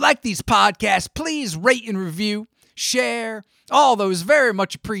 If you like these podcasts, please rate and review, share, all those very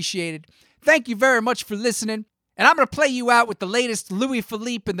much appreciated. Thank you very much for listening, and I'm going to play you out with the latest Louis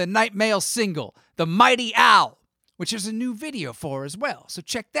Philippe and the Night Mail single, The Mighty Owl, which there's a new video for as well, so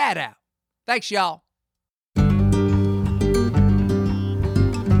check that out. Thanks, y'all.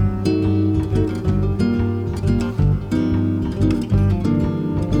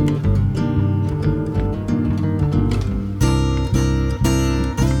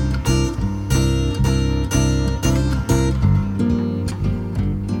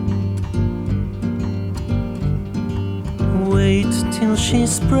 Wait till she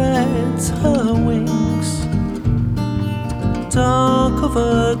spreads her wings, dark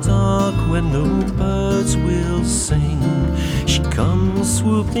over dark where no birds will sing. She comes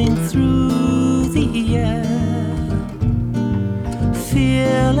swooping through the air,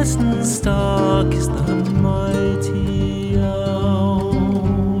 fearless and stark is the mighty owl.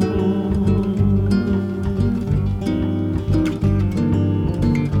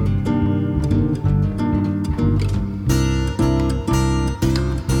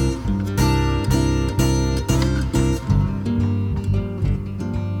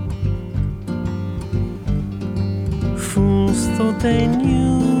 Thought they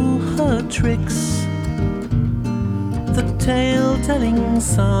knew her tricks, the tale-telling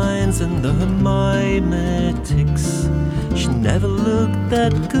signs and the mimetics. She never looked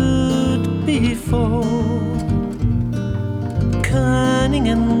that good before. Cunning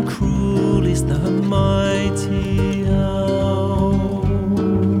and cruel is the mighty owl.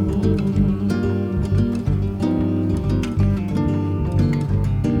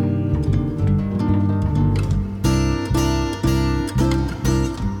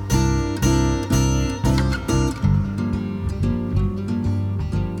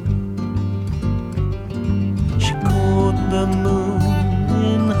 The moon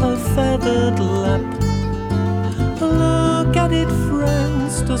in her feathered lap. Look at it,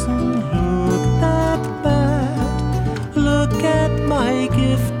 friends, doesn't look that bad. Look at my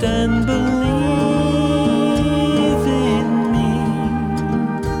gift and believe